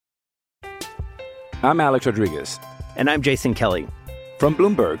I'm Alex Rodriguez. And I'm Jason Kelly. From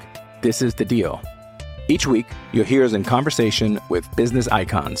Bloomberg, this is The Deal. Each week, you'll hear us in conversation with business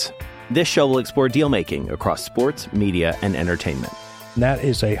icons. This show will explore deal-making across sports, media, and entertainment. That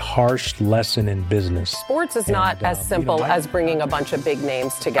is a harsh lesson in business. Sports is not as simple as bringing a bunch of big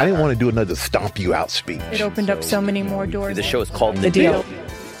names together. I didn't want to do another stomp you out speech. It opened up so many more doors. The show is called The Deal.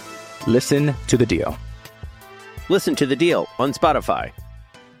 Listen to The Deal. Listen to The Deal on Spotify.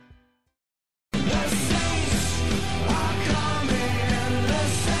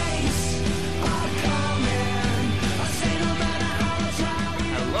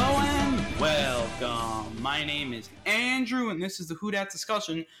 My name is Andrew, and this is the Who Dat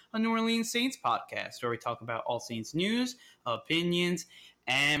Discussion, a New Orleans Saints podcast, where we talk about all Saints news, opinions,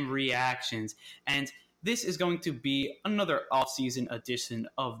 and reactions. And this is going to be another off-season edition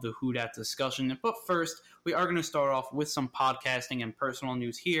of the Who Dat Discussion. But first, we are going to start off with some podcasting and personal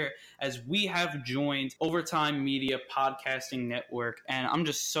news here, as we have joined Overtime Media Podcasting Network, and I'm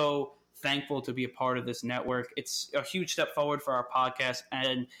just so thankful to be a part of this network. It's a huge step forward for our podcast,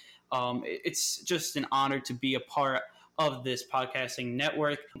 and it's just an honor to be a part of this podcasting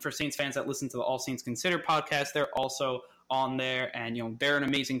network. For Saints fans that listen to the All Saints Consider podcast, they're also on there, and they're an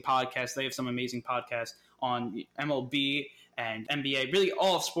amazing podcast. They have some amazing podcasts on MLB and NBA, really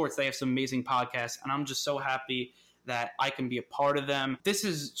all of sports. They have some amazing podcasts, and I'm just so happy that I can be a part of them. This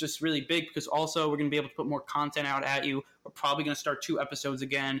is just really big because also we're going to be able to put more content out at you. We're probably going to start 2 episodes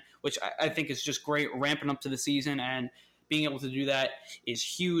again, which I think is just great, ramping up to the season, and being able to do that is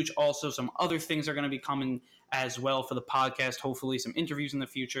huge. Also, some other things are going to be coming as well for the podcast, hopefully some interviews in the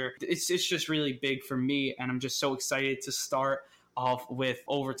future. It's just really big for me, and I'm just so excited to start off with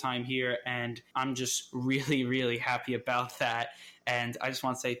Overtime here, and I'm just really, really happy about that. And I just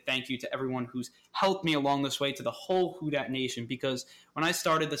want to say thank you to everyone who's helped me along this way, to the whole Who Dat Nation, because when I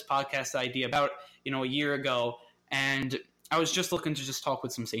started this podcast idea about a year ago, and I was just looking to just talk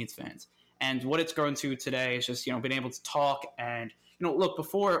with some Saints fans. And what it's grown to today is just, being able to talk. And, look,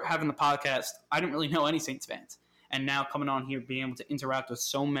 before having the podcast, I didn't really know any Saints fans. And now coming on here, being able to interact with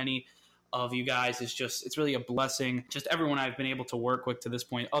so many of you guys it's really a blessing. Just everyone I've been able to work with to this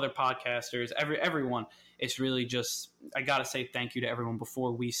point, other podcasters, everyone. It's really just, I got to say thank you to everyone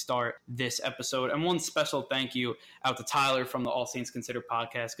before we start this episode. And one special thank you out to Tyler from the All Saints Consider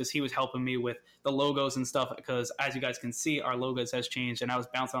podcast, because he was helping me with the logos and stuff, because as you guys can see, our logos has changed, and I was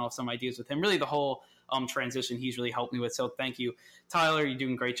bouncing off some ideas with him. Really the whole transition he's really helped me with. So thank you, Tyler. You're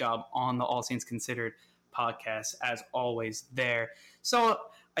doing a great job on the All Saints Considered podcast, as always there. So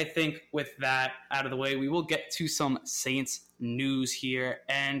I think with that out of the way, we will get to some Saints news here.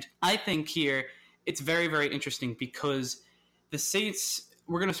 And I think here it's very, very interesting because the Saints,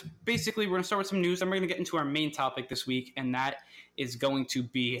 we're going to start with some news, and we're going to get into our main topic this week, and that is going to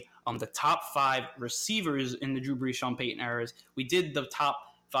be the top 5 receivers in the Drew Brees, Sean Payton eras. We did the top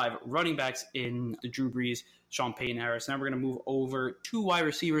 5 running backs in the Drew Brees, Sean Payton era. So now we're going to move over to wide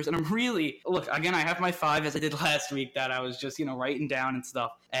receivers. And I'm really, look, again, I have my 5 as I did last week that I was just, writing down and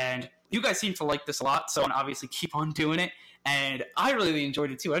stuff. And you guys seem to like this a lot, so I'm obviously keep on doing it. And I really enjoyed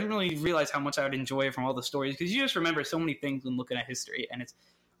it too. I didn't really realize how much I would enjoy it from all the stories, because you just remember so many things when looking at history, and it's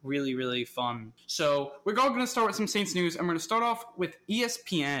really, really fun. So we're all going to start with some Saints news, and we're going to start off with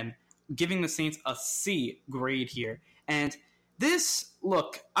ESPN giving the Saints a C grade here. And this,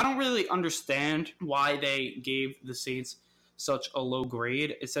 look, I don't really understand why they gave the Saints such a low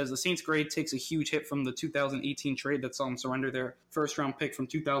grade. It says the Saints grade takes a huge hit from the 2018 trade that saw them surrender their first-round pick from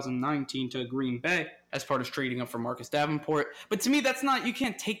 2019 to Green Bay as part of trading up for Marcus Davenport. But to me, that's not, you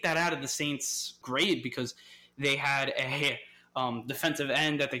can't take that out of the Saints grade, because they had a defensive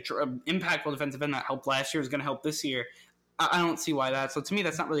end that impactful defensive end that helped last year is going to help this year. I don't see why that. So to me,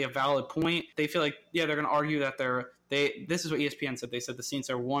 that's not really a valid point. They feel like, they're going to argue that this is what ESPN said. They said the Saints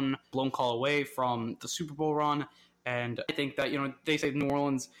are one blown call away from the Super Bowl run. And I think that, they say New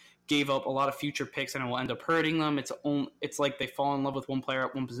Orleans gave up a lot of future picks, and it will end up hurting them. It's like they fall in love with one player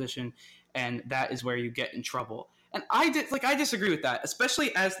at one position, and that is where you get in trouble. And I disagree with that,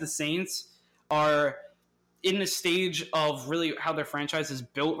 especially as the Saints are in the stage of really how their franchise is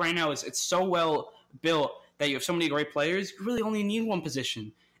built right now. It's so well built that you have so many great players. You really only need one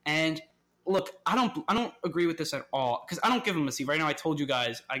position. And look, I don't agree with this at all, because I don't give them a C. Right now, I told you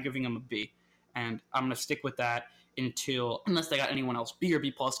guys I'm giving them a B, and I'm going to stick with that unless they got anyone else, B or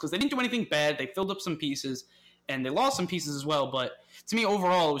B+, because they didn't do anything bad. They filled up some pieces, and they lost some pieces as well. But to me,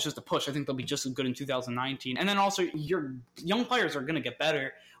 overall, it was just a push. I think they'll be just as good in 2019. And then also, your young players are going to get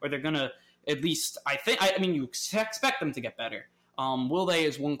better, or they're going to at least, you expect them to get better. Will they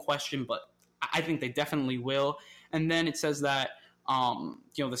is one question, but I think they definitely will. And then it says that,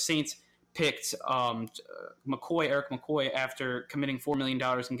 the Saints picked Eric McCoy, after committing $4 million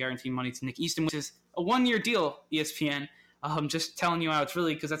in guaranteed money to Nick Easton, which is a one-year deal, ESPN. Just telling you how it's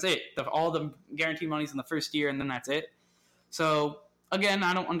really, because that's it. All the guaranteed money's in the first year, and then that's it. So, again,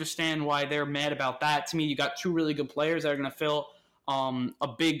 I don't understand why they're mad about that. To me, you got two really good players that are going to fill a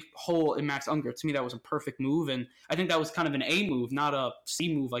big hole in Max Unger. To me, that was a perfect move, and I think that was kind of an A move, not a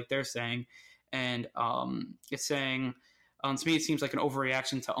C move like they're saying. And it's saying, to me, it seems like an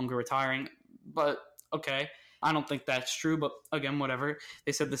overreaction to Unger retiring, but okay. I don't think that's true, but again, whatever.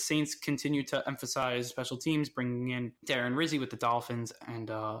 They said the Saints continue to emphasize special teams, bringing in Darren Rizzi with the Dolphins and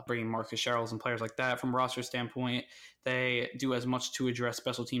bringing Marcus Sherrills and players like that. From a roster standpoint, they do as much to address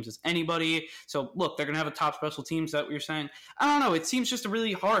special teams as anybody. So, look, they're going to have a top special teams. Is that what you're saying? I don't know. It seems just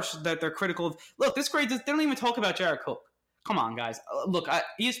really harsh that they're critical of. Look, this grade, they don't even talk about Jared Cook. Come on, guys. Look,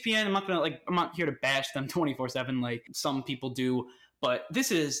 ESPN, I'm not here to bash them 24/7 like some people do. But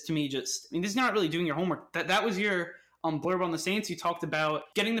this is, to me, this is not really doing your homework. That was your blurb on the Saints. You talked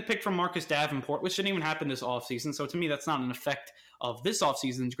about getting the pick from Marcus Davenport, which didn't even happen this offseason. So to me, that's not an effect of this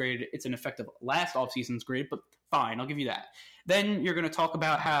offseason's grade. It's an effect of last offseason's grade, but fine, I'll give you that. Then you're going to talk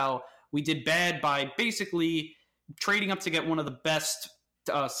about how we did bad by basically trading up to get one of the best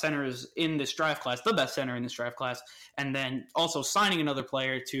centers in this draft class, the best center in this draft class, and then also signing another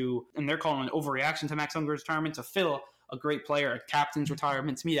player and they're calling an overreaction to Max Unger's retirement to fill a great player, a captain's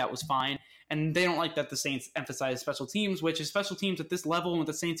retirement. To me, that was fine. And they don't like that the Saints emphasize special teams, which is special teams at this level and what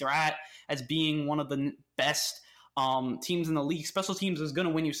the Saints are at as being one of the best teams in the league. Special teams is going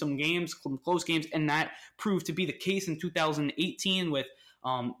to win you some games, close games, and that proved to be the case in 2018 with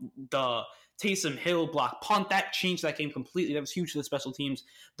the Taysom Hill block punt. That changed that game completely. That was huge for the special teams.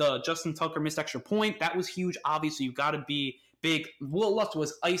 The Justin Tucker missed extra point. That was huge. Obviously, you got to be big. Will Lutz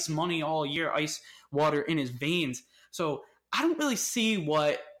was ice money all year, ice water in his veins. So I don't really see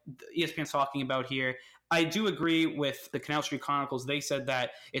what ESPN's talking about here. I do agree with the Canal Street Chronicles. They said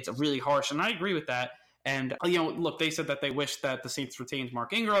that it's really harsh, and I agree with that. And, look, they said that they wish that the Saints retained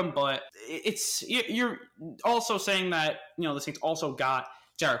Mark Ingram, but you're also saying that, the Saints also got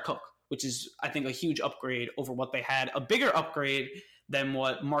Jared Cook, which is, I think, a huge upgrade over what they had, a bigger upgrade than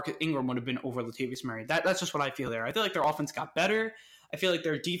what Mark Ingram would have been over Latavius Murray. That's just what I feel there. I feel like their offense got better. I feel like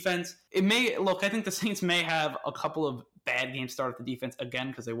their defense, I think the Saints may have a couple of bad games start at the defense again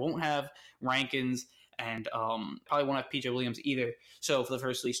because they won't have Rankins and probably won't have P.J. Williams either. So for the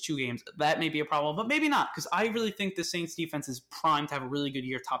first at least 2 games, that may be a problem, but maybe not because I really think the Saints defense is primed to have a really good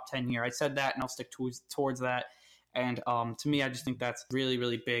year, top 10 year. I said that and I'll stick towards that. And to me, I just think that's really,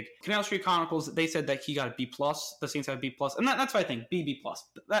 really big. Canal Street Chronicles, they said that he got a B+. The Saints have a B+. And that's what I think, B+.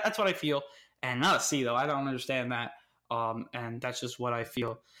 That's what I feel. And not a C, though. I don't understand that. And that's just what I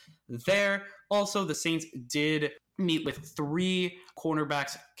feel there. Also, the Saints did meet with 3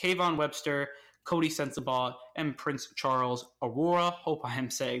 cornerbacks, Kayvon Webster, Cody Sensabaugh, and Prince Charles Aurora. Hope I am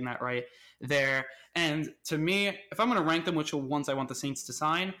saying that right there. And to me, if I'm going to rank them, which ones I want the Saints to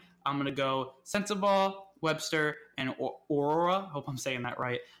sign, I'm going to go Sensabaugh, Webster, and Aurora. Hope I'm saying that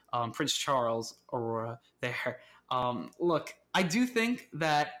right. Prince Charles Aurora there. Look, I do think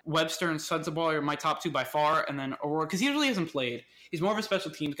that Webster and Sensabaugh are my top 2 by far, and then Aurora, because he really hasn't played. He's more of a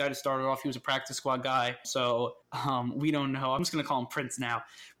special teams guy to start off. He was a practice squad guy, so we don't know. I'm just going to call him Prince now.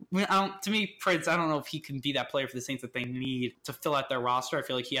 To me, Prince, I don't know if he can be that player for the Saints that they need to fill out their roster. I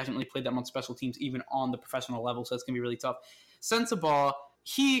feel like he hasn't really played that much special teams, even on the professional level, so it's going to be really tough. Sensabaugh,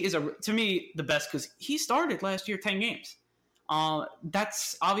 he is, to me, the best because he started last year 10 games.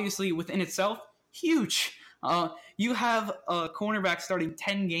 That's obviously within itself huge. You have a cornerback starting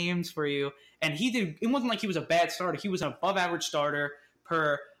 10 games for you, and it wasn't like he was a bad starter. He was an above-average starter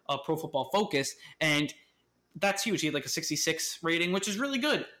per Pro Football Focus, and that's huge. He had like a 66 rating, which is really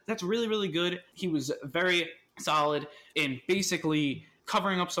good. That's really, really good. He was very solid in basically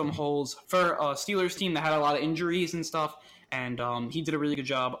covering up some holes for a Steelers team that had a lot of injuries and stuff, and he did a really good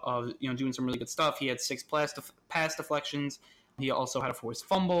job of doing some really good stuff. He had 6 pass deflections. He also had a forced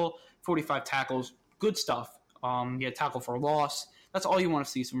fumble, 45 tackles. Good stuff. He had tackle for a loss. That's all you want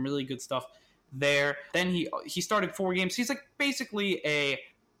to see. Some really good stuff there. Then he started 4 games. He's like basically a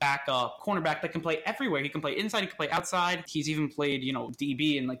backup cornerback that can play everywhere. He can play inside. He can play outside. He's even played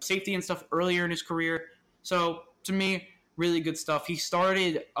DB and like safety and stuff earlier in his career. So to me, really good stuff. He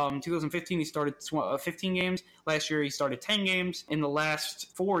started 2015. He started 15 games. Last year he started 10 games. In the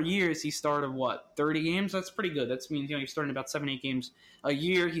last 4 years he started 30 games. That's pretty good. That means he's starting about 7-8 games a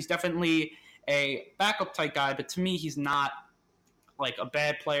year. He's definitely a backup type guy, but to me, he's not like a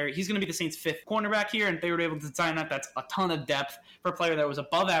bad player. He's going to be the Saints' 5th cornerback here, and if they were able to sign that, that's a ton of depth for a player that was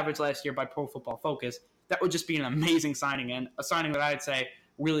above average last year by Pro Football Focus. That would just be an amazing signing, and a signing that I'd say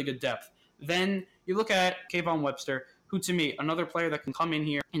really good depth. Then you look at Kayvon Webster, who to me, another player that can come in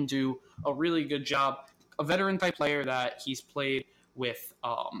here and do a really good job. A veteran-type player that he's played with.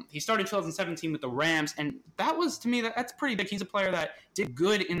 He started 2017 with the Rams, and that was, to me, that's pretty big. He's a player that did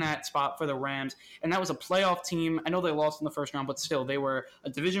good in that spot for the Rams, and that was a playoff team. I know they lost in the first round, but still, they were a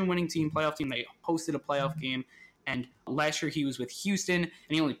division-winning team, playoff team. They hosted a playoff game, and last year he was with Houston, and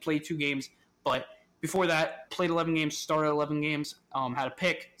he only played 2 games, but before that, played 11 games, started 11 games, had a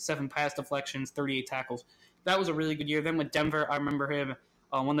pick, 7 pass deflections, 38 tackles. That was a really good year. Then with Denver, I remember him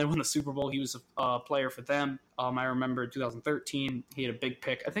when they won the Super Bowl. He was a player for them. I remember 2013, he had a big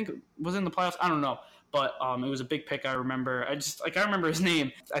pick. I think it was in the playoffs. I don't know. But it was a big pick, I remember. I remember his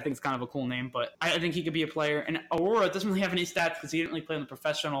name. I think it's kind of a cool name. But I think he could be a player. And Aurora doesn't really have any stats because he didn't really play on the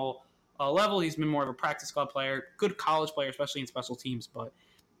professional level. He's been more of a practice squad player. Good college player, especially in special teams. But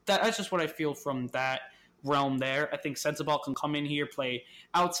that's just what I feel from that realm there. I think Sensabaugh can come in here, play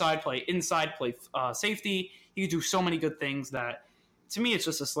outside, play inside, play safety. He can do so many good things that, to me, it's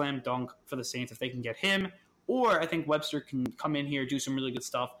just a slam dunk for the Saints if they can get him. Or I think Webster can come in here, do some really good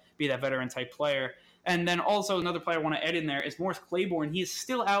stuff, be that veteran-type player. And then also another player I want to add in there is Morris Claiborne. He is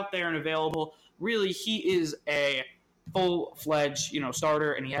still out there and available. Really, he is a full-fledged,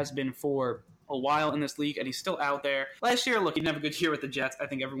 starter, and he has been for a while in this league, and he's still out there. Last year, look, he didn't have a good year with the Jets. I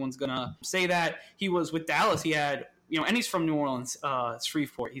think everyone's going to say that. He was with Dallas. He had, and he's from New Orleans,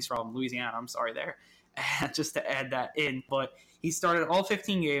 Shreveport. He's from Louisiana. I'm sorry there. Just to add that in. But he started all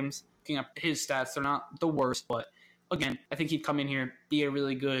 15 games. Looking up his stats, they're not the worst, but again, I think he'd come in here, be a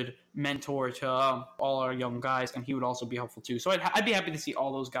really good mentor to all our young guys, and he would also be helpful too. So I'd be happy to see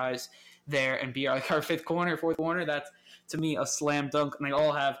all those guys there and be our 5th corner, 4th corner. That's, to me, a slam dunk, and they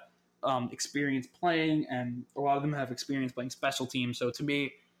all have experience playing, and a lot of them have experience playing special teams. So to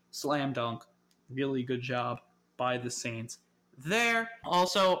me, slam dunk, really good job by the Saints there.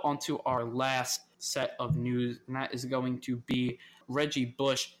 Also, onto our last set of news, and that is going to be Reggie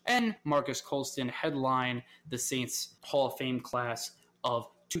Bush and Marcus Colston headline the Saints Hall of Fame class of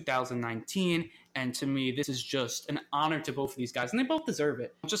 2019. And to me, this is just an honor to both of these guys, and they both deserve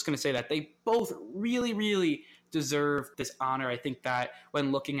it. I'm just going to say that they both really, really deserve this honor. I think that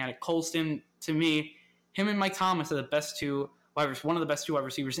when looking at it, Colston, to me, him and Mike Thomas are the best 2 wide receivers, one of the best 2 wide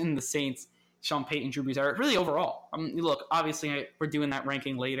receivers in the Saints. Sean Payton, Drew Brees era, really overall. Look, obviously we're doing that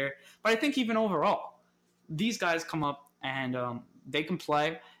ranking later, but I think even overall, these guys come up and they can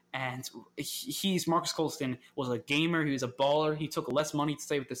play. And Marcus Colston was a gamer. He was a baller. He took less money to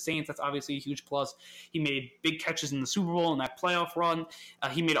stay with the Saints. That's obviously a huge plus. He made big catches in the Super Bowl in that playoff run.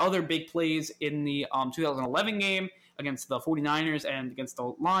 He made other big plays in the 2011 game against the 49ers and against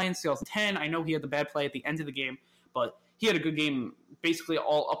the Lions. 2010, I know he had the bad play at the end of the game, but he had a good game basically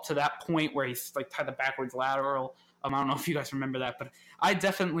all up to that point where he had the backwards lateral. I don't know if you guys remember that, but I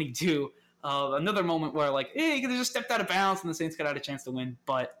definitely do. Another moment where he could have just stepped out of bounds and the Saints could have had a chance to win.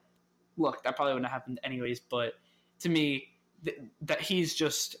 But look, that probably wouldn't have happened anyways. But to me, that he's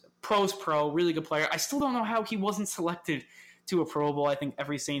just pro, really good player. I still don't know how he wasn't selected to a Pro Bowl. I think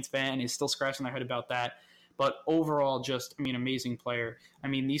every Saints fan is still scratching their head about that. But overall, just, amazing player.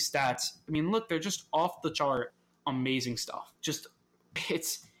 These stats, look, they're just off the chart. Amazing stuff. Just,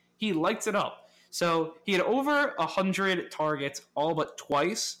 he lights it up. So he had over 100 targets all but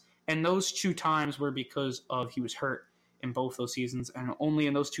twice, and those 2 times were because he was hurt in both those seasons, and only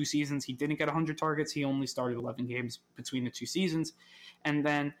in those 2 seasons he didn't get 100 targets. He only started 11 games between the 2 seasons, and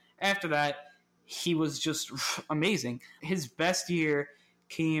then after that, he was just amazing. His best year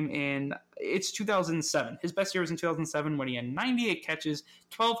came in, it's 2007. His best year was in 2007 when he had 98 catches,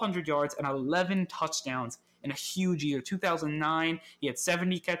 1,200 yards, and 11 touchdowns in a huge year. 2009, he had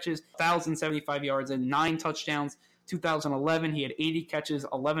 70 catches, 1,075 yards, and 9 touchdowns. 2011, he had 80 catches,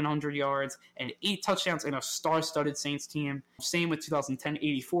 1,100 yards, and 8 touchdowns in a star-studded Saints team. Same with 2010,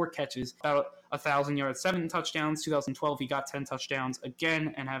 84 catches, about 1,000 yards, 7 touchdowns. 2012, he got 10 touchdowns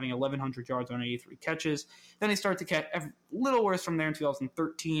again and having 1,100 yards on 83 catches. Then he started to get a little worse from there in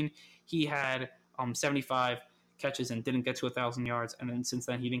 2013. He had 75 catches and didn't get to 1,000 yards, and then since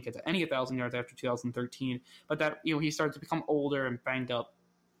then he didn't get to any 1,000 yards after 2013. But that, he started to become older and banged up.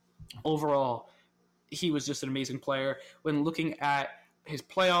 Overall, he was just an amazing player. When looking at his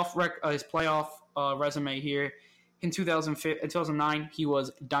playoff resume here, in 2009 he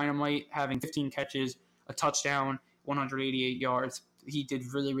was dynamite, having 15 catches, a touchdown, 188 yards. He did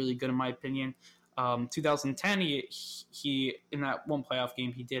really, really good in my opinion. 2010, he in that one playoff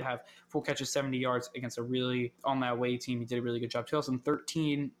game, he did have 4 catches, 70 yards against a really on that way team. He did a really good job.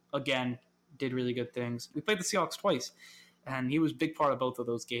 2013, again, did really good things. We played the Seahawks twice. and he was a big part of both of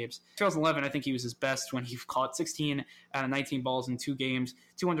those games. 2011, I think he was his best when he caught 16 out of 19 balls in 2 games,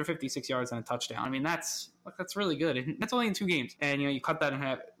 256 yards and a touchdown. I mean, that's really good. And that's only in 2 games. And, you cut that in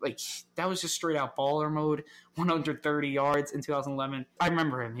half. Like, that was just straight out baller mode, 130 yards in 2011. I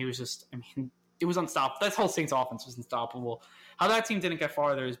remember him. He was just, it was unstoppable. That whole Saints offense was unstoppable. How that team didn't get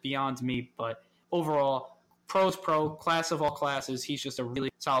farther is beyond me, but overall, pro's pro, class of all classes. He's just a really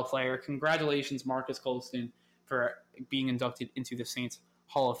solid player. Congratulations, Marcus Colston, for being inducted into the Saints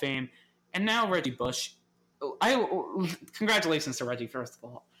Hall of Fame. And now Reggie Bush. Congratulations to Reggie, first of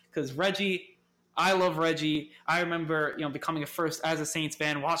all, because I love Reggie. I remember, becoming as a Saints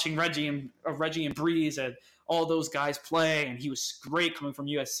fan, watching Reggie and Breeze and all those guys play, and he was great coming from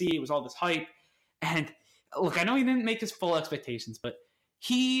USC. It was all this hype. And look, I know he didn't make his full expectations, but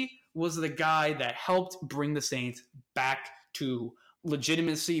he was the guy that helped bring the Saints back to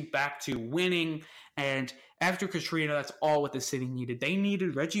legitimacy, back to winning. And after Katrina, that's all what the city needed. They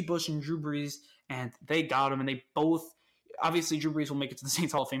needed Reggie Bush and Drew Brees, and they got him. And they both, obviously Drew Brees will make it to the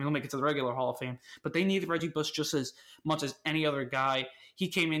Saints Hall of Fame. He'll make it to the regular Hall of Fame. But they needed Reggie Bush just as much as any other guy. He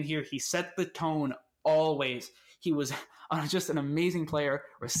came in here. He set the tone always. He was just an amazing player,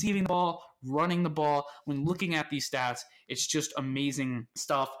 receiving the ball, running the ball. When looking at these stats, it's just amazing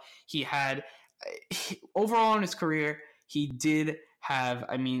stuff. Overall in his career, he did have,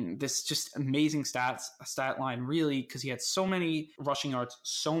 this just amazing stat line, really, because he had so many rushing yards,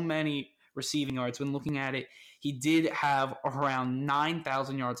 so many receiving yards. When looking at it, he did have around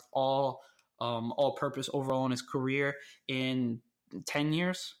 9,000 yards all-purpose overall in his career in 10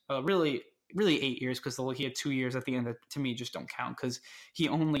 years. Really 8 years, because he had 2 years at the end that, to me, just don't count, because he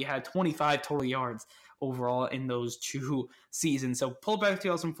only had 25 total yards overall in those 2 seasons. So pull back to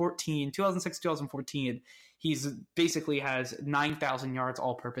 2006, 2014, he's basically has 9,000 yards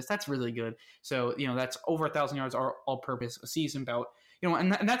all-purpose. That's really good. So, that's over 1,000 yards all-purpose a season, about,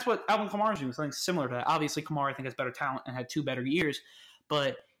 and that's what Alvin Kamara's doing, something similar to that. Obviously, Kamara, I think, has better talent and had 2 better years,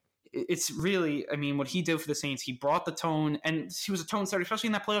 but it's really, what he did for the Saints, he brought the tone, and he was a tone setter, especially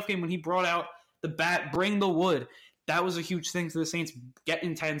in that playoff game when he brought out the bat, bring the wood. That was a huge thing for the Saints. Get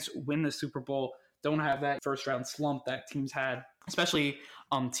intense, win the Super Bowl. Don't have that first-round slump that teams had, especially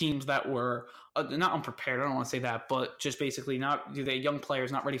teams that were not unprepared. I don't want to say that, but just basically they young players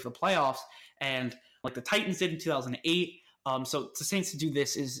not ready for the playoffs, and like the Titans did in 2008. So the Saints to do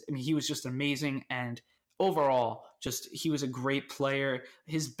this he was just amazing, and overall, he was a great player.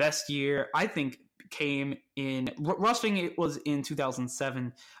 His best year, I think, came in rushing. It was in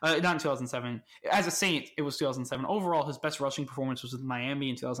 2007. Not in 2007. As a Saint, it was 2007. Overall, his best rushing performance was with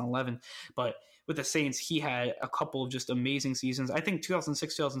Miami in 2011. But with the Saints, he had a couple of just amazing seasons. I think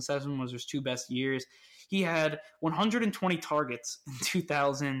 2006, 2007 was his 2 best years. He had 120 targets in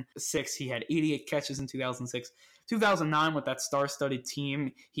 2006. He had 88 catches in 2006. 2009, with that star-studded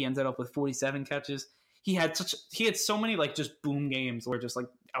team, he ended up with 47 catches. He had so many just boom games where just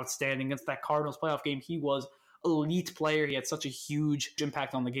outstanding. Against that Cardinals playoff game, he was elite player. He had such a huge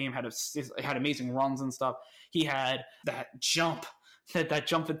impact on the game. Had amazing runs and stuff. He had that jump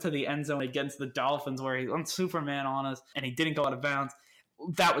into the end zone against the Dolphins where he went Superman on us and he didn't go out of bounds.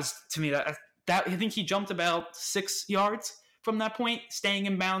 That was, to me, that I think he jumped about 6 yards from that point, staying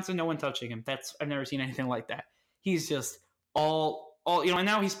in bounds and no one touching him. I've never seen anything like that. He's just all and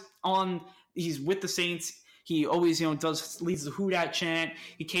now he's with the Saints. He always, leads the Who Dat chant.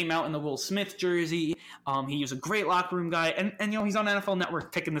 He came out in the Will Smith jersey. He was a great locker room guy. And he's on NFL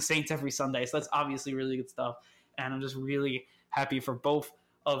Network picking the Saints every Sunday. So that's obviously really good stuff. And I'm just really happy for both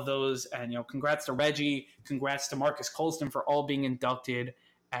of those. And, congrats to Reggie. Congrats to Marcus Colston for all being inducted.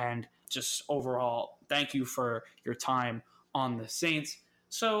 And just overall, thank you for your time on the Saints.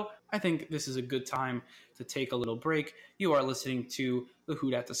 So I think this is a good time to take a little break. You are listening to the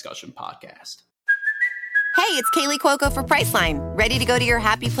Who Dat Discussion podcast. Hey, it's Kaylee Cuoco for Priceline. Ready to go to your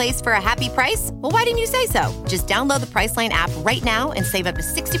happy place for a happy price? Well, why didn't you say so? Just download the Priceline app right now and save up to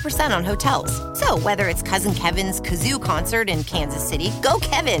 60% on hotels. So whether it's Cousin Kevin's Kazoo Concert in Kansas City, go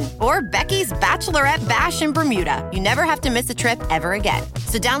Kevin, or Becky's Bachelorette Bash in Bermuda, you never have to miss a trip ever again.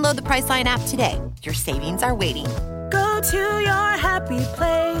 So download the Priceline app today. Your savings are waiting. Go to your happy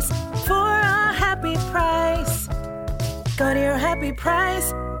place for a happy price. Go to your happy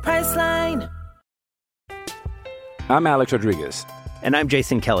price, Priceline. I'm Alex Rodriguez. And I'm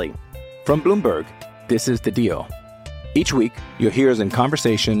Jason Kelly. From Bloomberg, this is The Deal. Each week, you'll hear us in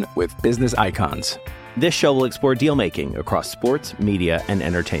conversation with business icons. This show will explore deal-making across sports, media, and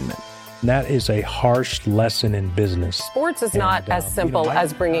entertainment. That is a harsh lesson in business. Sports is not as simple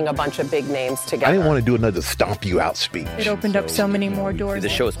as bringing a bunch of big names together. I didn't want to do another stomp you out speech. It opened up so many more doors. The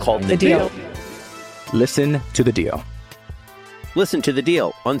show is called The Deal. Listen to The Deal. Listen to The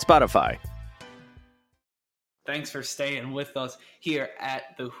Deal on Spotify. Thanks for staying with us here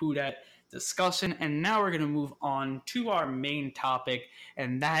at the Who Dat discussion. And now we're going to move on to our main topic,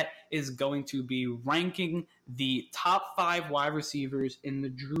 and that is going to be ranking the top 5 wide receivers in the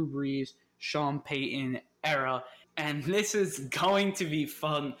Drew Brees, Sean Payton era. And this is going to be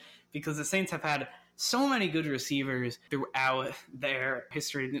fun because the Saints have had so many good receivers throughout their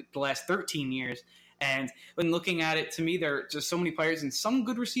history, the last 13 years. And when looking at it, to me, there are just so many players, and some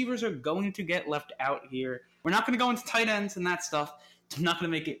good receivers are going to get left out here. We're not going to go into tight ends and that stuff. I'm not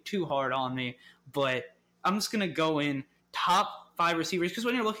going to make it too hard on me, but I'm just going to go in top 5 receivers, because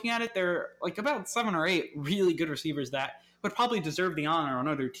when you're looking at it, there are like about 7 or 8 really good receivers that would probably deserve the honor on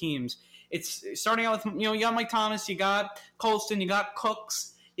other teams. It's starting out with, you got Mike Thomas, you got Colston, you got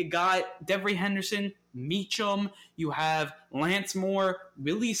Cooks, you got Devery Henderson, Meacham, you have Lance Moore,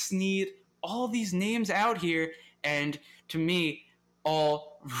 Willie Snead, all these names out here, and to me,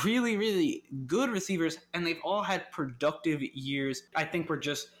 all really, really good receivers, and they've all had productive years. I think we're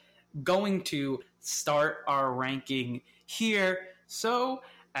just going to start our ranking here. So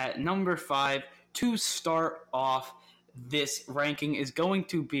at number 5, to start off this ranking is going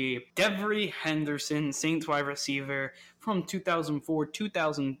to be Devery Henderson, Saints wide receiver from 2004,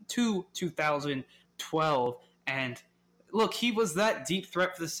 2002, 2012, and look, he was that deep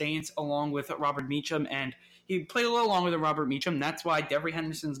threat for the Saints along with Robert Meacham, and he played a little longer than Robert Meacham. That's why Devery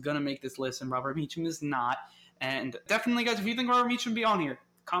Henderson's going to make this list, and Robert Meacham is not. And definitely, guys, if you think Robert Meacham be on here,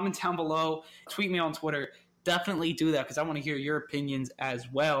 comment down below, tweet me on Twitter. Definitely do that because I want to hear your opinions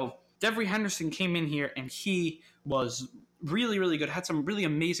as well. Devery Henderson came in here, and he was really, really good. Had some really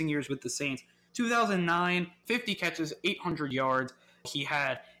amazing years with the Saints. 2009, 50 catches, 800 yards. He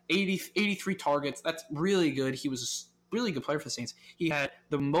had 83 targets. That's really good. He was really good player for the Saints. He had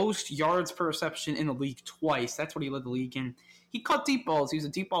the most yards per reception in the league twice. That's what he led the league in. He caught deep balls. He was a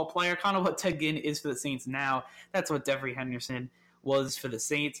deep ball player, kind of what Ted Ginn is for the Saints now. That's what Devery Henderson was for the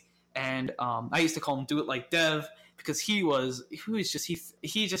Saints. And I used to call him "Do It Like Dev" because he was really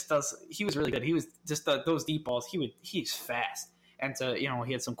good. He was just those deep balls. He's fast. And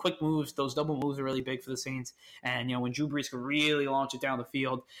he had some quick moves. Those double moves are really big for the Saints. And, when Drew Brees could really launch it down the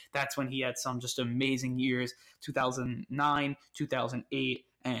field, that's when he had some just amazing years, 2009, 2008,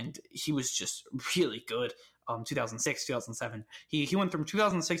 and he was just really good. 2006, 2007. He went from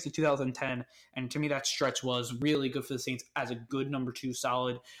 2006 to 2010, and to me that stretch was really good for the Saints as a good number 2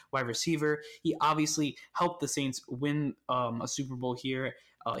 solid wide receiver. He obviously helped the Saints win a Super Bowl here.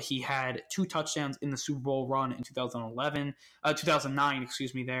 He had 2 touchdowns in the Super Bowl run in 2009,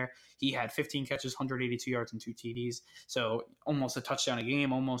 there. He had 15 catches, 182 yards, and 2 TDs. So almost a touchdown a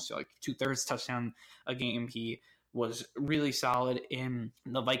game, almost like 2/3 touchdown a game. He was really solid in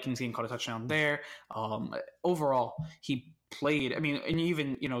the Vikings game, caught a touchdown there. Overall, he played, and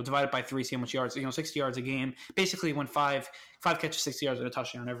even, divided by 3, see how much yards, 60 yards a game. Basically went 5 catches, 60 yards, and a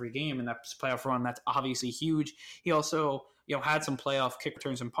touchdown every game, and that's playoff run. That's obviously huge. He also, had some playoff kick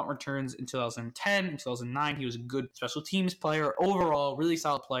returns and punt returns in 2010 and 2009. He was a good special teams player. Overall, really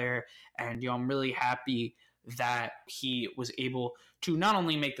solid player, and, I'm really happy that he was able to not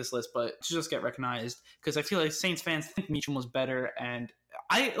only make this list, but to just get recognized, because I feel like Saints fans think Meacham was better, and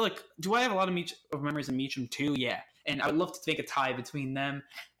do I have a lot of memories of Meacham too? Yeah, and I would love to take a tie between them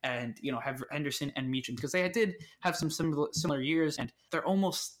and, have Henderson and Meacham, because they did have some similar years, and they're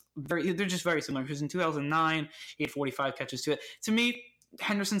just very similar, because in 2009, he had 45 catches to it. To me,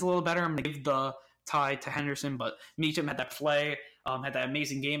 Henderson's a little better. I'm going to give the tie to Henderson, but Meacham had that play, had that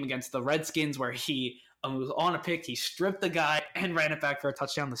amazing game against the Redskins where he was on a pick, he stripped the guy and ran it back for a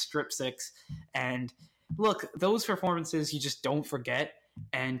touchdown, the strip 6. And look, those performances you just don't forget.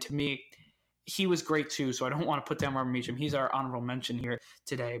 And to me, he was great too, so I don't want to put down Robert Meacham. He's our honorable mention here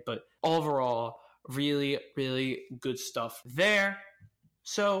today. But overall, really, really good stuff there.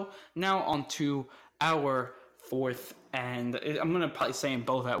 So now on to our 4th, and I'm going to probably say them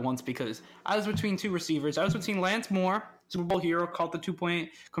both at once because I was between 2 receivers. I was between Lance Moore, Super Bowl hero, caught the 2-point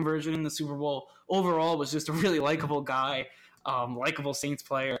conversion in the Super Bowl. Overall, was just a really likable guy, likable Saints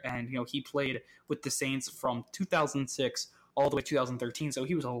player, and he played with the Saints from 2006 all the way to 2013, so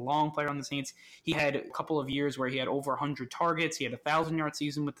he was a long player on the Saints. He had a couple of years where he had over 100 targets. He had a 1,000-yard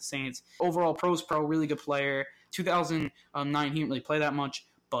season with the Saints. Overall, pros pro, really good player. 2009, he didn't really play that much,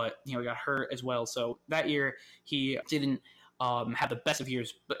 but he got hurt as well. So that year, he didn't have the best of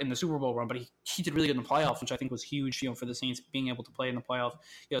years in the Super Bowl run, but he did really good in the playoffs, which I think was huge, for the Saints being able to play in the playoff.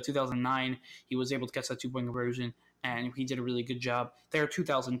 2009, he was able to catch that 2-point conversion and he did a really good job there.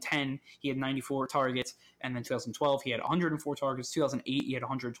 2010, he had 94 targets, and then 2012, he had 104 targets. 2008, he had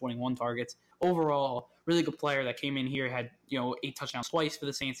 121 targets. Overall, really good player that came in here, had 8 touchdowns twice for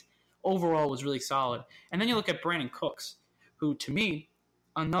the Saints. Overall, was really solid. And then you look at Brandon Cooks, who, to me,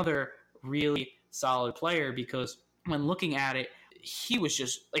 another really solid player, because when looking at it, he was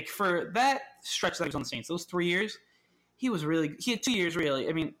just, like, for that stretch that he was on the Saints, those 3 years, he had 2 years, really.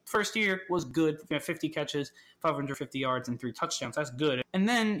 I mean, first year was good, 50 catches, 550 yards, and 3 touchdowns. That's good. And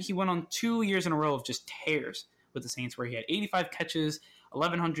then he went on 2 years in a row of just tears with the Saints, where he had 85 catches,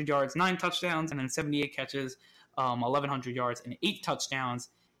 1,100 yards, 9 touchdowns, and then 78 catches, 1,100 yards, and 8 touchdowns.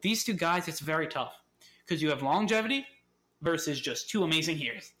 These two guys, it's very tough, because you have longevity versus just 2 amazing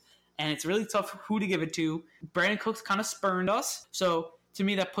years. And it's really tough who to give it to. Brandon Cooks kind of spurned us, so to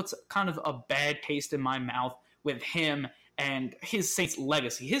me that puts kind of a bad taste in my mouth with him and his Saints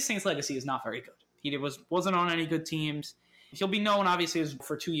legacy. His Saints legacy is not very good. He wasn't on any good teams. He'll be known, obviously, as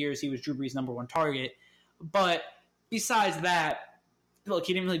for 2 years he was Drew Brees' number 1 target. But besides that, look,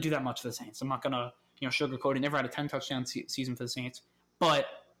 he didn't really do that much for the Saints. I'm not going to sugarcoat it. He never had a 10-touchdown season for the Saints. But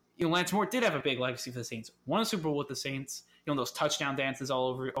Lance Moore did have a big legacy for the Saints. Won a Super Bowl with the Saints. Those touchdown dances all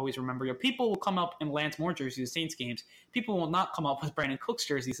over, always remember. People will come up in Lance Moore jerseys to Saints games. People will not come up with Brandon Cooks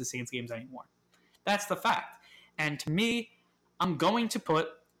jerseys to Saints games anymore. That's the fact. And to me, I'm going to put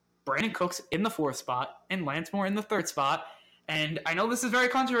Brandon Cooks in the 4th spot and Lance Moore in the 3rd spot. And I know this is very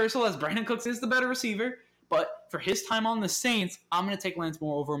controversial, as Brandon Cooks is the better receiver, but for his time on the Saints, I'm going to take Lance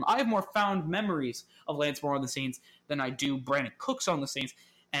Moore over him. I have more fond memories of Lance Moore on the Saints than I do Brandon Cooks on the Saints.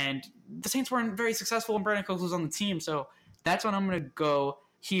 And the Saints weren't very successful when Brandon Cooks was on the team, so that's when I'm going to go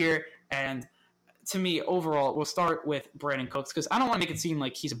here. And to me, overall, we'll start with Brandon Cooks, because I don't want to make it seem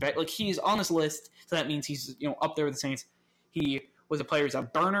like he's he's on this list, so that means he's up there with the Saints. He was a player, he's a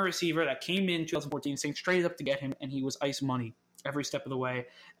burner receiver that came in 2014, Saints traded up to get him, and he was ice money every step of the way,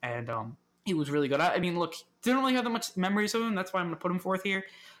 and he was really good. I mean, look, didn't really have that much memories of him. That's why I'm going to put him 4th here.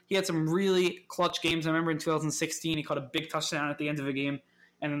 He had some really clutch games. I remember in 2016, he caught a big touchdown at the end of a game,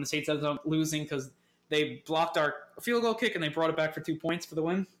 and then the Saints ended up losing because they blocked our field goal kick and they brought it back for 2 points for the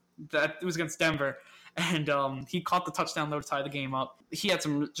win. That was against Denver. And he caught the touchdown though to tie the game up. He had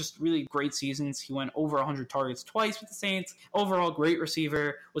some just really great seasons. He went over 100 targets twice with the Saints. Overall, great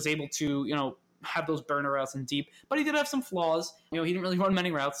receiver. Was able to, have those burner routes and deep. But he did have some flaws. He didn't really run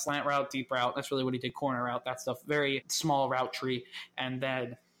many routes. Slant route, deep route. That's really what he did. Corner route, that stuff. Very small route tree. And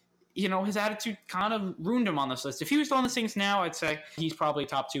then, his attitude kind of ruined him on this list. If he was on the Saints now, I'd say he's probably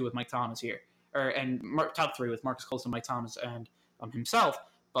top 2 with Mike Thomas here. And top 3 with Marcus Colston, Mike Thomas, and himself.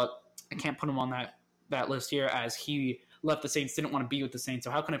 But I can't put him on that list here, as he left the Saints, didn't want to be with the Saints.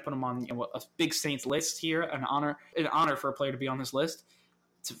 So how can I put him on a big Saints list here? An honor for a player to be on this list,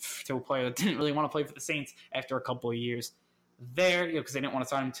 to a player that didn't really want to play for the Saints after a couple of years there, because they didn't want to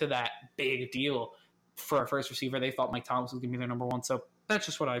sign him to that big deal for a first receiver. They thought Mike Thomas was going to be their number 1. So that's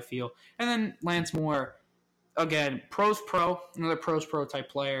just what I feel. And then Lance Moore, again, another pros pro type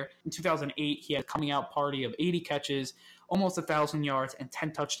player. In 2008, he had a coming out party of 80 catches, almost 1,000 yards, and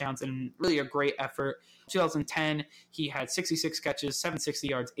 10 touchdowns, and really a great effort. 2010, he had 66 catches, 760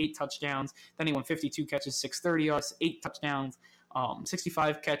 yards, 8 touchdowns. Then he won 52 catches, 630 yards, 8 touchdowns,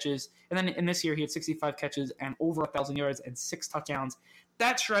 65 catches. And then in this year, he had 65 catches and over 1,000 yards and 6 touchdowns.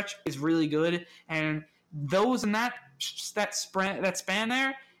 That stretch is really good, and those in that span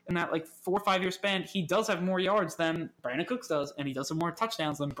there, in that 4 or 5 year span, he does have more yards than Brandon Cooks does, and he does have more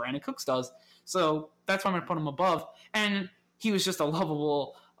touchdowns than Brandon Cooks does. So that's why I'm going to put him above. And he was just a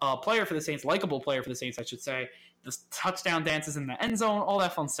lovable player for the Saints, likable player for the Saints, I should say. The touchdown dances in the end zone, all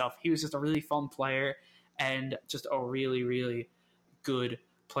that fun stuff. He was just a really fun player and just a really, really good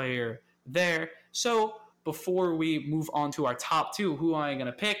player there. So before we move on to our top 2, who am I going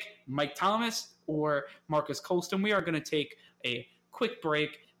to pick? Mike Thomas or Marcus Colston? We are going to take a quick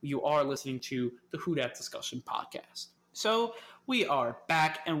break. You are listening to the Who Dat Discussion podcast. So we are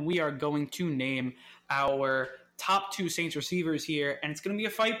back, and we are going to name our top 2 Saints receivers here, and it's going to be a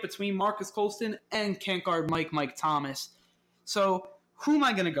fight between Marcus Colston and can't guard Mike Thomas. So who am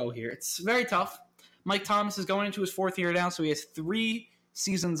I going to go here? It's very tough. Mike Thomas is going into his 4th year now, so he has 3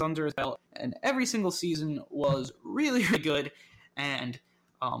 seasons under his belt, and every single season was really, really good, and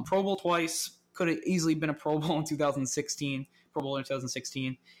Pro Bowl twice, could have easily been a Pro Bowl in 2016, Pro Bowl in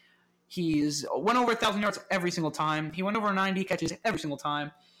 2016. He's went over 1,000 yards every single time. He went over 90 catches every single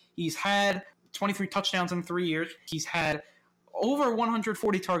time. He's had 23 touchdowns in 3 years. He's had over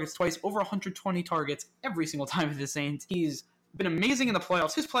 140 targets twice, over 120 targets every single time for the Saints. He's been amazing in the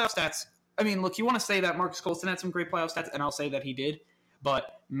playoffs. His playoff stats, I mean, look, you want to say that Marcus Colston had some great playoff stats, and I'll say that he did.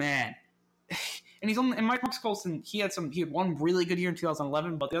 But, man, And Marcus Colston, he had one really good year in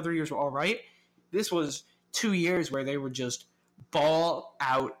 2011, but the other years were all right. This was 2 years where they were just ball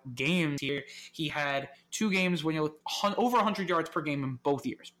out games here. He had 2 games when over 100 yards per game in both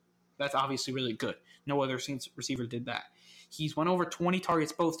years. That's obviously really good. No other Saints receiver did that. He's went over 20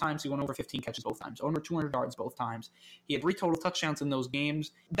 targets both times. He went over 15 catches both times. Over 200 yards both times. He had 3 total touchdowns in those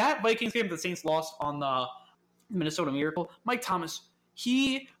games. That Vikings game the Saints lost on the Minnesota Miracle, Mike Thomas,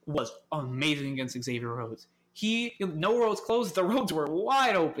 he was amazing against Xavier Rhodes. No roads closed. The roads were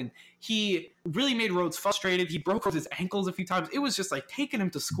wide open. He really made Rhodes frustrated. He broke his ankles a few times. It was just like taking him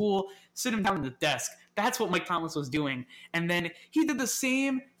to school, sitting him down on the desk. That's what Mike Thomas was doing. And then he did the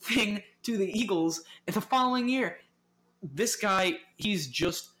same thing to the Eagles the following year. This guy, he's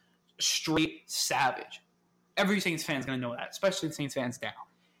just straight savage. Every Saints fan is going to know that, especially the Saints fans now.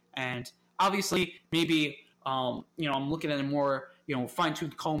 And obviously, maybe, I'm looking at it more,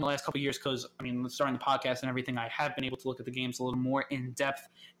 fine-tooth comb the last couple of years because, starting the podcast and everything, I have been able to look at the games a little more in depth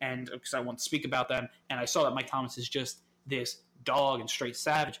and because I want to speak about them. And I saw that Mike Thomas is just this dog and straight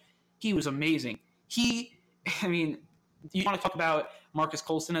savage. He was amazing. You want to talk about Marcus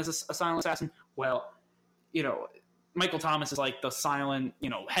Colston as a silent assassin? Well, Michael Thomas is like the silent,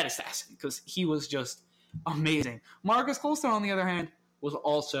 head assassin because he was just amazing. Marcus Colston, on the other hand, was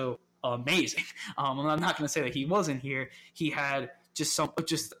also amazing. I'm not going to say that he wasn't here. He had just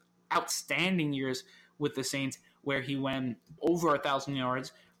outstanding years with the Saints where he went over 1,000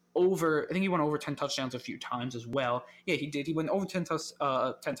 yards. I think he went over 10 touchdowns a few times as well. Yeah, he did. He went over 10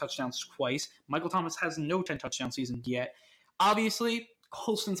 touchdowns twice. Michael Thomas has no 10 touchdown season yet. Obviously,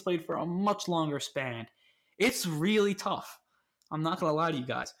 Colston's played for a much longer span. It's really tough. I'm not going to lie to you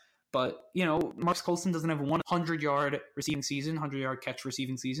guys. But, Marcus Colston doesn't have a 100-yard receiving season, 100-yard catch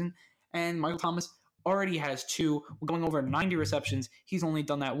receiving season. And Michael Thomas already has 2. We're going over 90 receptions. He's only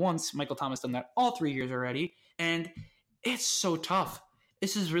done that once. Michael Thomas done that all 3 years already. And it's so tough.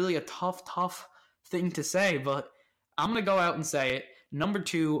 This is really a tough thing to say. But I'm going to go out and say it. Number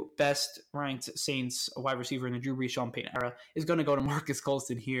 2 best ranked Saints wide receiver in the Drew Brees, Sean Payton era is going to go to Marcus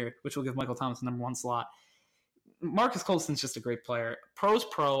Colston here, which will give Michael Thomas the number 1 slot. Marcus Colston's just a great player. Pro's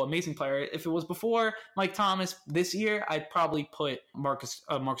pro, amazing player. If it was before Mike Thomas this year, I'd probably put Marcus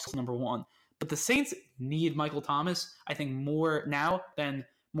Colston number 1. But the Saints need Michael Thomas, I think, more than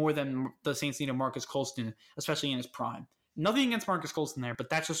the Saints needed Marcus Colston, especially in his prime. Nothing against Marcus Colston there, but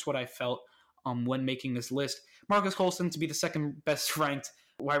that's just what I felt when making this list. Marcus Colston to be the second best ranked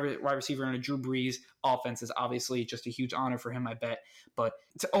wide receiver in a Drew Brees offense is obviously just a huge honor for him, I bet. But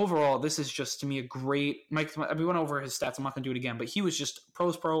overall, this is just, to me, a great... we went over his stats. I'm not going to do it again. But he was just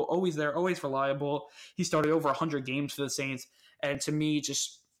pro's pro, always there, always reliable. He started over 100 games for the Saints. And to me,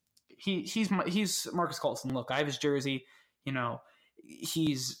 just... He's Marcus Colston. Look, I have his jersey.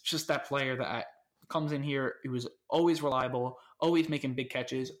 He's just that player that comes in here. He was always reliable, always making big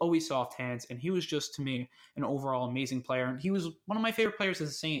catches, always soft hands, and he was just, to me, an overall amazing player. And he was one of my favorite players as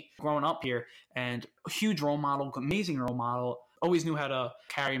a Saint growing up here, and a huge role model, amazing role model, always knew how to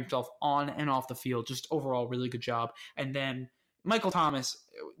carry himself on and off the field, just overall really good job. And then Michael Thomas,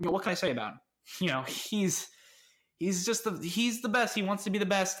 what can I say about him? He's the best. He wants to be the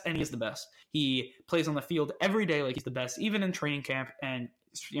best, and he's the best. He plays on the field every day like he's the best, even in training camp and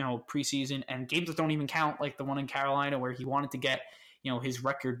preseason and games that don't even count, like the one in Carolina where he wanted to get his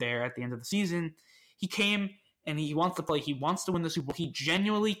record there at the end of the season. He came and he wants to play. He wants to win the Super Bowl. He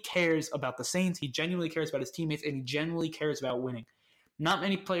genuinely cares about the Saints. He genuinely cares about his teammates, and he genuinely cares about winning. Not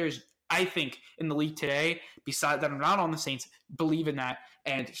many players, I think, in the league today, besides that are not on the Saints, believe in that,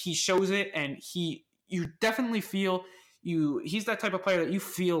 and he shows it. And you definitely feel he's that type of player that you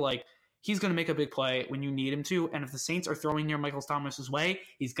feel like he's going to make a big play when you need him to. And if the Saints are throwing near Michael Thomas's way,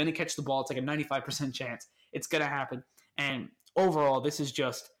 he's going to catch the ball. It's like a 95% chance. It's going to happen. And overall, this is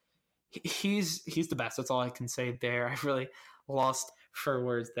just, he's the best. That's all I can say there. I really lost for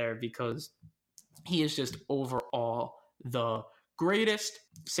words there because he is just overall the greatest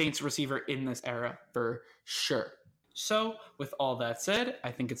Saints receiver in this era for sure. So, with all that said,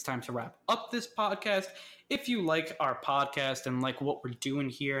 I think it's time to wrap up this podcast. If you like our podcast and like what we're doing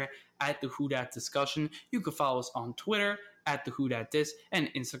here at the Who Dat Discussion, you can follow us on Twitter at the Who Dat Dis and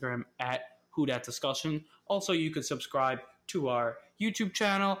Instagram at Who Dat Discussion. Also, you can subscribe to our YouTube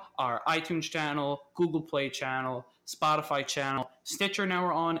channel, our iTunes channel, Google Play channel, Spotify channel, Stitcher now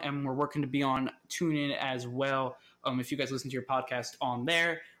we're on, and we're working to be on TuneIn as well. If you guys listen to your podcast on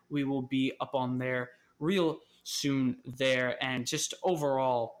there, we will be up on there real soon there. And just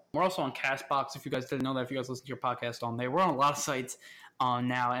overall, we're also on CastBox. If you guys didn't know that, if you guys listen to your podcast on there, we're on a lot of sites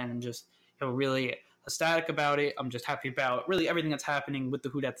now, and just really ecstatic about it. I'm just happy about really everything that's happening with the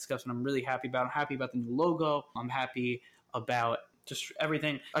Who Dat discussion. I'm really happy about. I'm happy about the new logo. I'm happy about just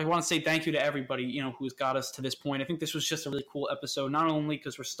everything. I want to say thank you to everybody, you know, who's got us to this point. I think this was just a really cool episode, not only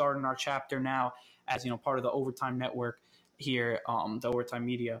because we're starting our chapter now as, you know, part of the Overtime Network here, the Overtime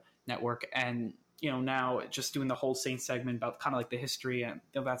Media Network, and, you know, now just doing the whole Saints segment about kind of like the history and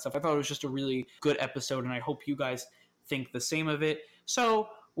all that stuff. I thought it was just a really good episode, and I hope you guys think the same of it. So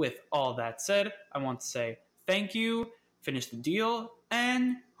with all that said, I want to say thank you, finish the deal,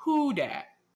 and Who Dat?